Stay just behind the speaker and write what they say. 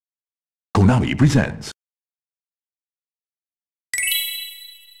Ohgami presents.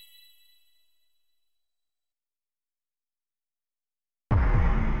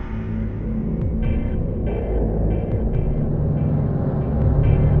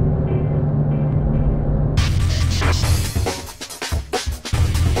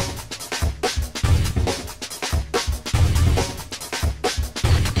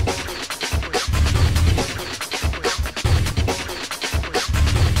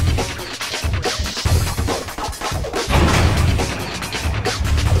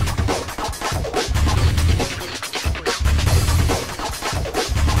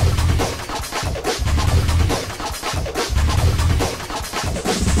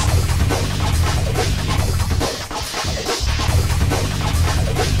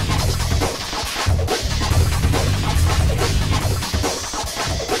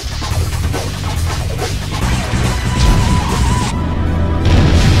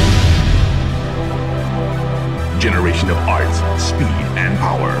 Generation of arts, speed, and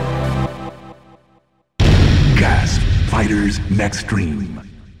power. GASP Fighters NEXTreme.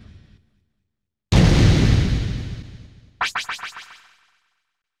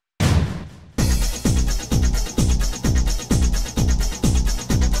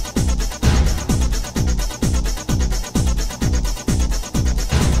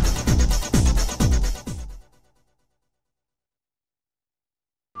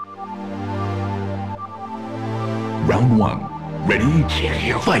 Round 1. Ready?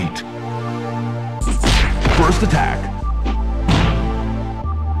 Fight! First attack.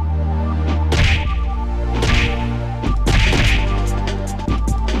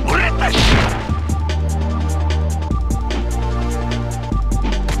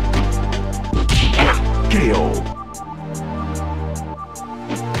 KO.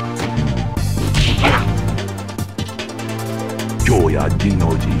 Kyoya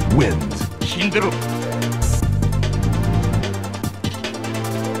Jinnouji wins.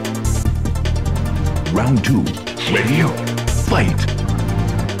 Round 2. Ready? Fight!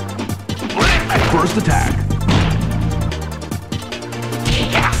 First attack.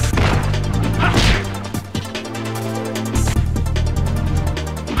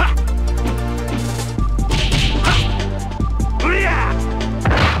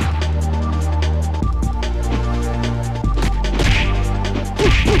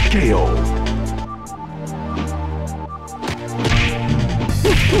 KO.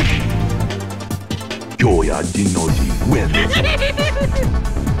 Kyoya Jinnouji wins.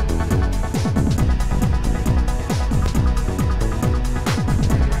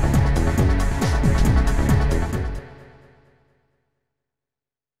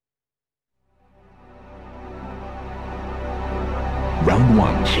 Round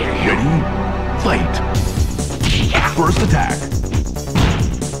 1. Ready? Fight! First attack.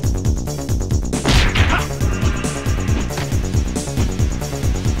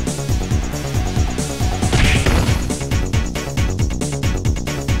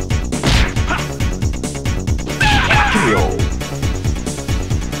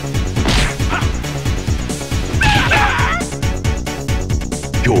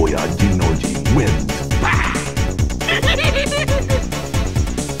 Kyoya Jinnouji wins.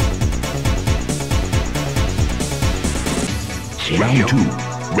 Round 2.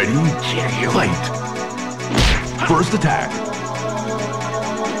 Ready? Fight! First attack.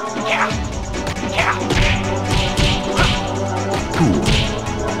 Cool.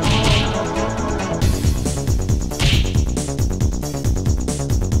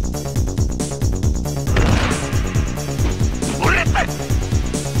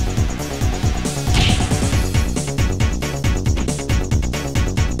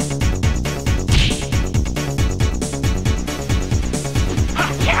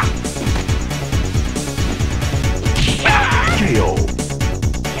 KO.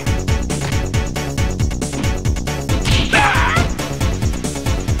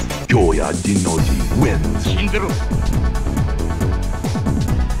 Kyoya Jinnouji wins.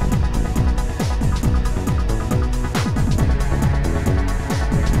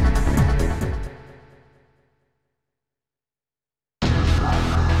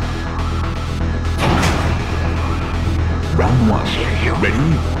 Round 1. Ready?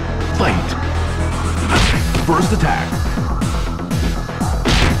 Fight! First attack.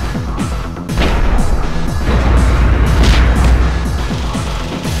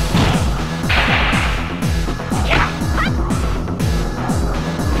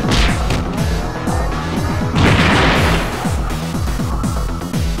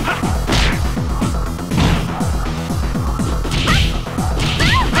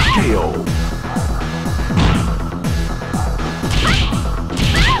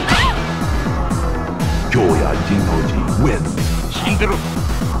 Kyoya Jinnouji wins. 死んでろ。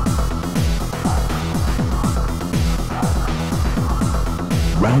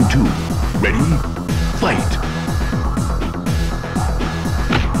 Round 2. Ready? Fight.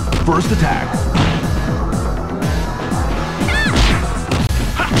 First attack.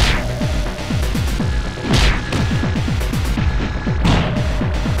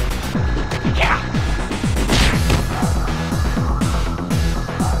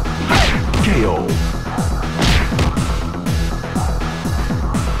 KO.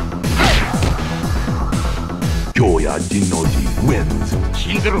 Kyoya Jinnouji wins.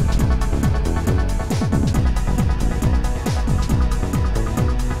 死んでろ。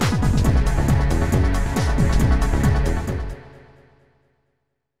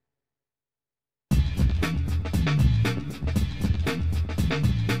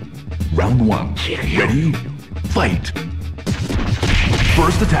 Round 1. Ready? Fight.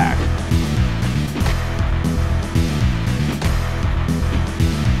 First attack.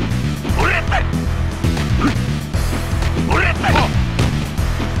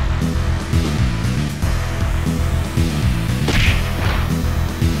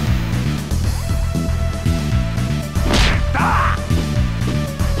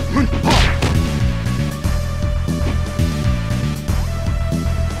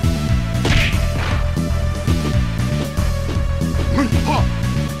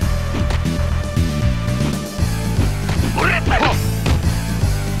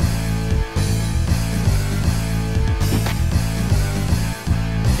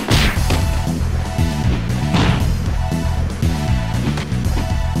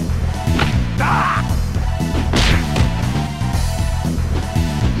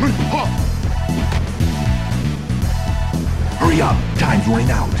 Hurry up, time's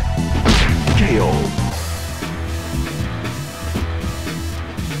running out. KO.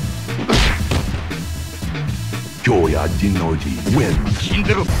 Kyoya Jinnouji wins. 死ん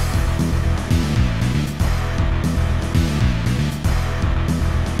でろ。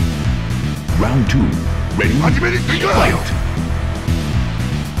 Round 2. Ready? Fight.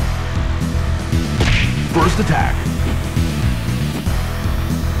 First attack.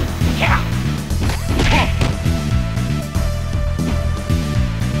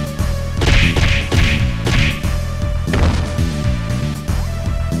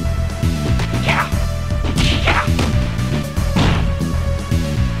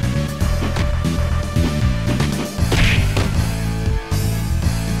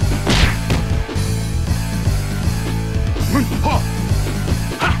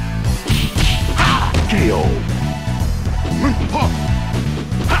 KO.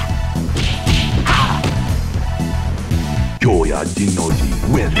 Kyoya Jinnouji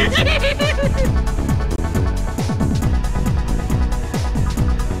wins.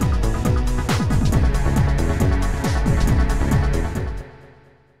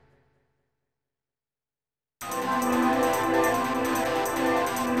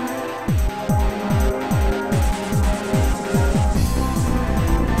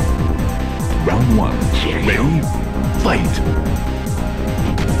 Round 1. Ready? Fight.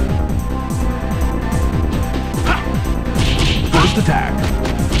 First attack.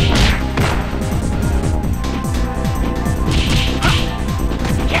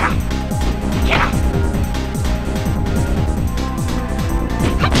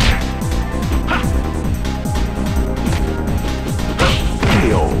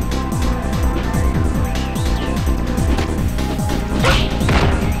 KO.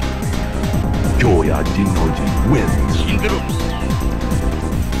 Kyoya Jinnouji wins. 死んでろ。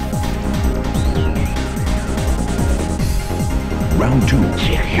 Round 2.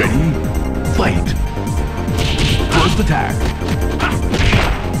 Ready? Fight. First attack.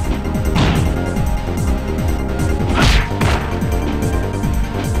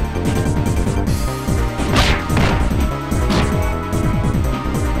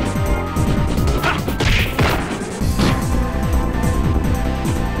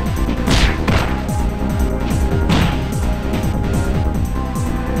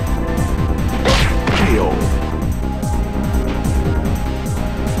 KO.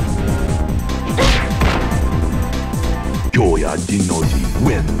 Kyoya Jinnouji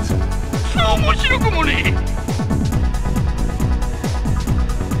wins. 面白くもねえ。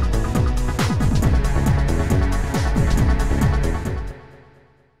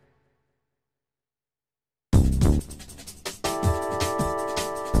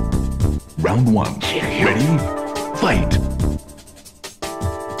 Round 1. Ready? Fight.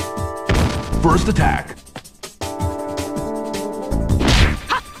 First attack.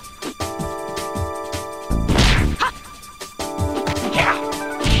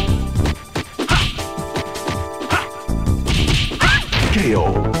 KO.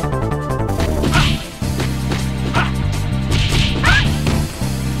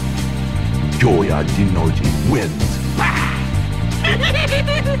 Kyoya Jinnouji wins.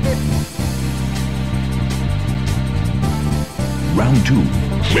 Round 2.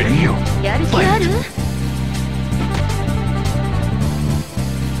 Ready? やる気ある？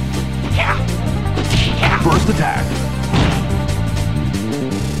 First attack.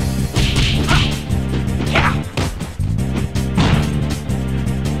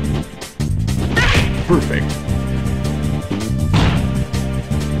 Perfect.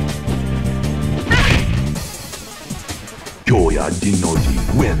 Kyoya Jinnouji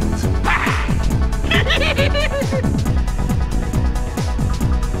wins.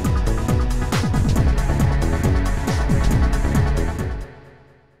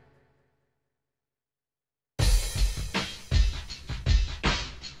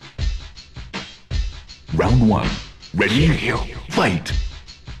 Round 1. Ready? Fight.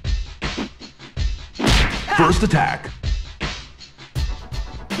 First attack.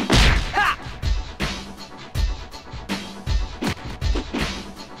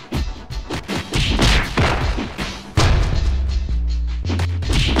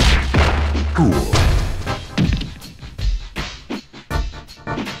 Cool.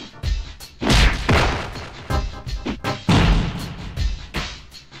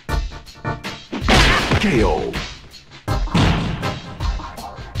 KO.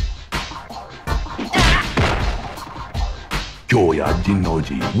 Kyoya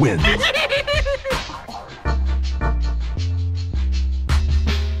Jinnouji wins.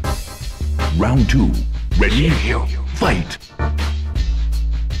 Round 2. Ready? Fight.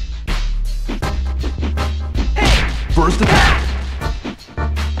 First attack.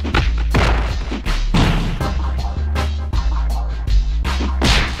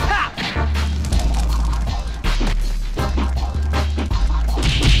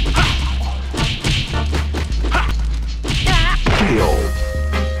 KO.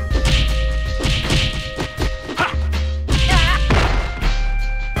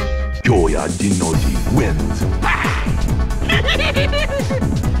 Kyoya Jinnouji wins.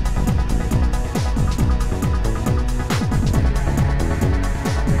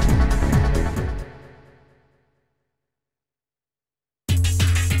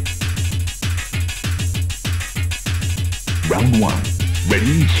 Round 1.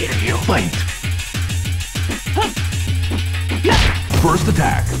 Ready? Fight. First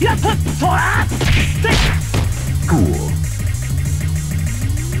attack. Cool.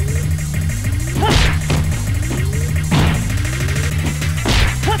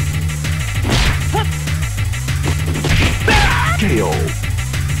 KO.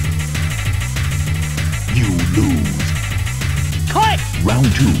 You lose. Round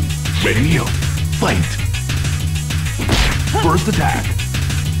 2. Ready? Fight. First attack.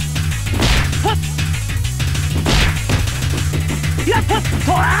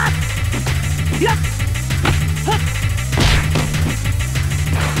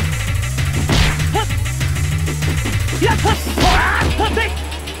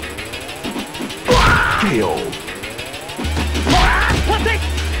 KO.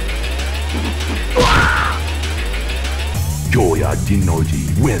 Kyoya Jinnouji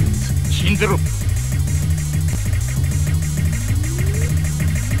wins. 死んでろ。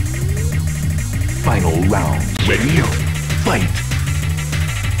 Final round. Ready? Fight.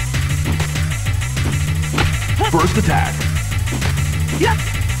 First attack.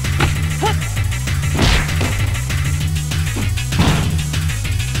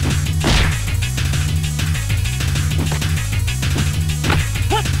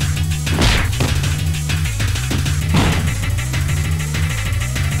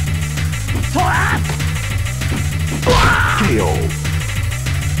 KO.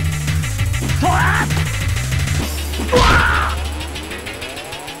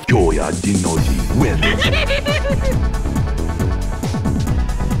 Kyoya Jinnouji wins.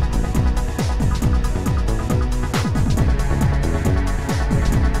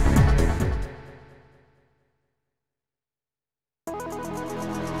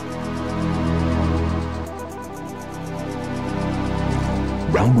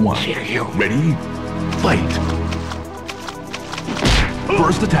 Round 1. Ready? Fight.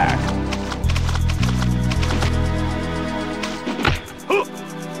 First attack.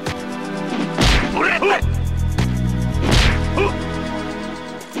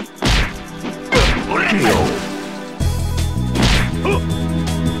 KO.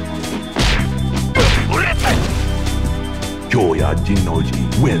 Kyoya Jinnouji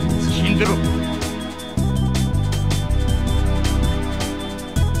wins. 死んでろ。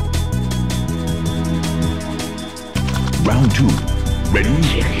 Round 2. Ready?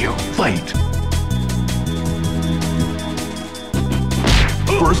 Fight!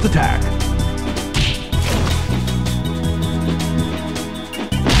 First attack.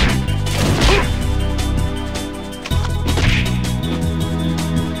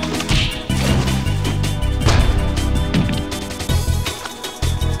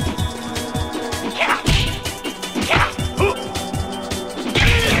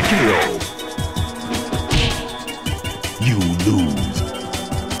 You lose.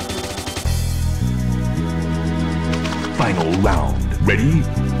 Final round. Ready?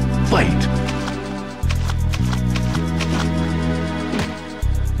 Fight!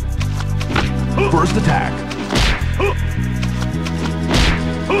 First attack.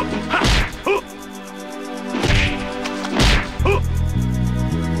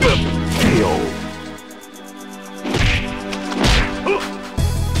 KO.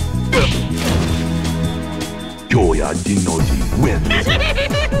 Kyoya Jinnouji wins.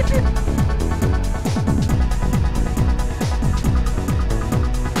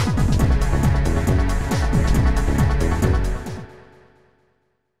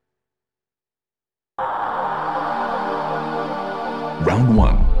 Round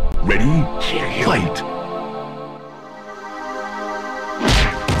 1. Ready? Fight!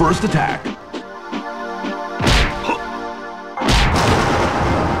 First attack.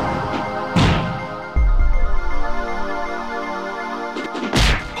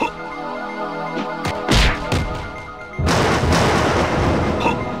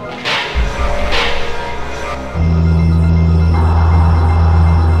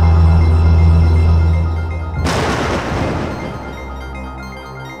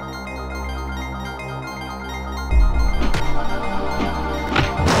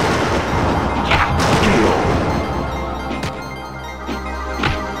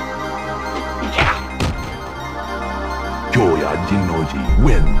 Kyoya Jinnouji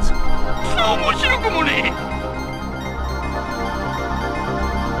wins. 面白くもね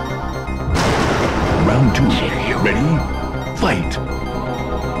Round 2. Ready? Fight!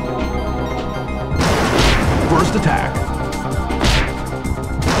 First attack.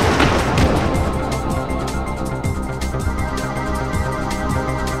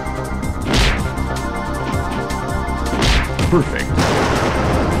 Perfect.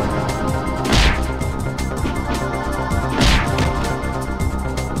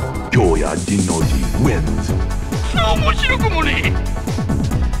 Kyoya Jinnouji wins. 面白くもね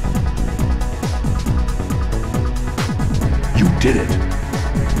You did it.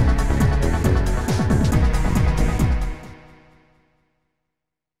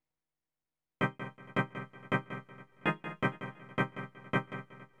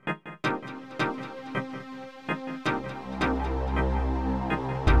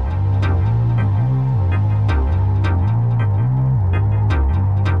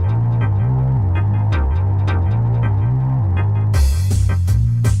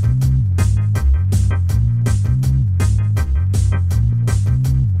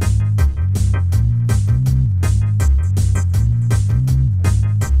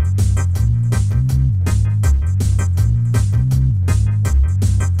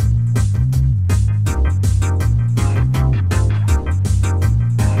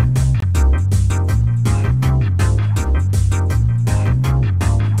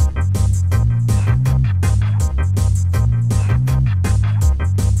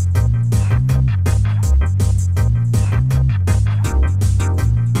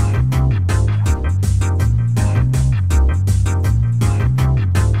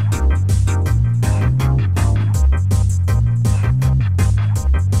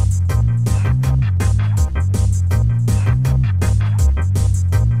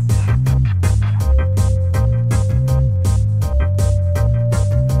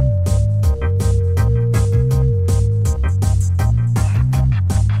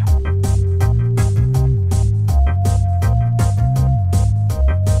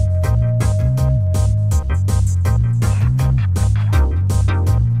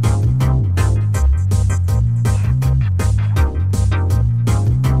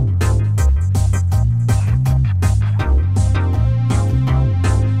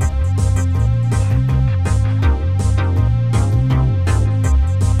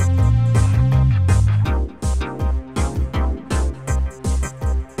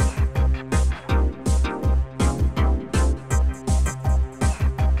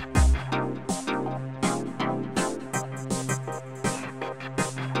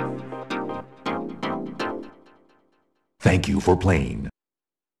 Thank you for playing.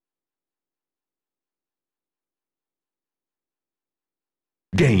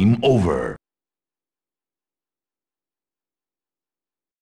 Game over.